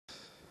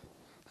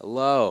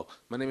Hello,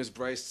 my name is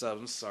Bryce Stubbs.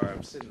 I'm sorry,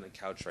 I'm sitting on the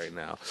couch right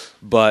now.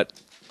 But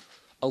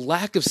a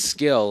lack of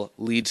skill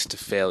leads to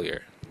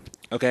failure.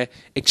 Okay?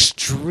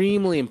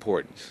 Extremely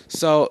important.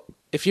 So,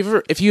 if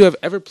you have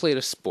ever played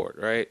a sport,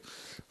 right?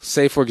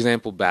 Say for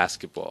example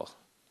basketball.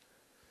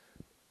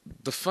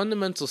 The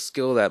fundamental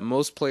skill that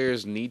most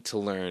players need to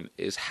learn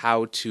is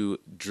how to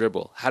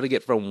dribble, how to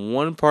get from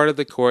one part of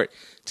the court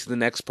to the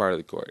next part of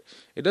the court.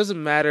 It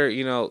doesn't matter,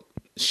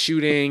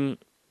 shooting,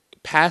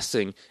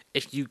 passing,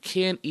 if you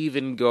can't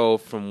even go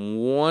from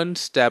one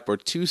step or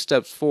two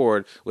steps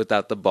forward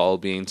without the ball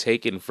being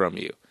taken from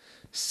you.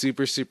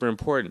 Super, super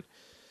important.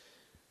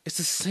 It's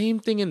the same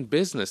thing in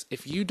business.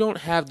 If you don't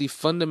have the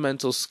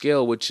fundamental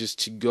skill, which is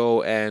to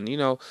go and,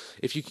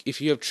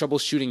 if you have trouble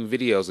shooting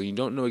videos and you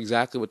don't know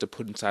exactly what to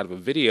put inside of a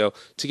video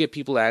to get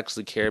people to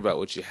actually care about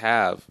what you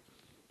have,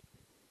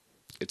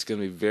 it's going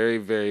to be very,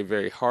 very,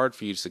 very hard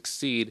for you to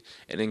succeed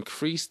and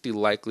increase the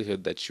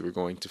likelihood that you are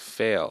going to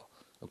fail.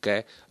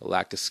 Okay? A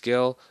lack of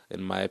skill,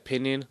 in my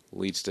opinion,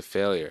 leads to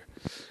failure.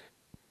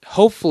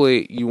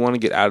 Hopefully you want to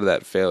get out of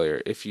that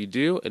failure. If you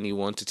do and you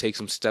want to take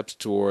some steps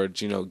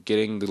towards,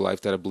 getting the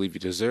life that I believe you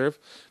deserve,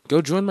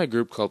 go join my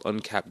group called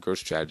Uncapped Growth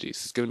Strategies.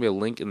 It's going to be a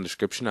link in the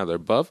description either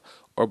above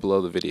or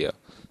below the video.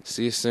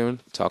 See you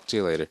soon. Talk to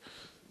you later.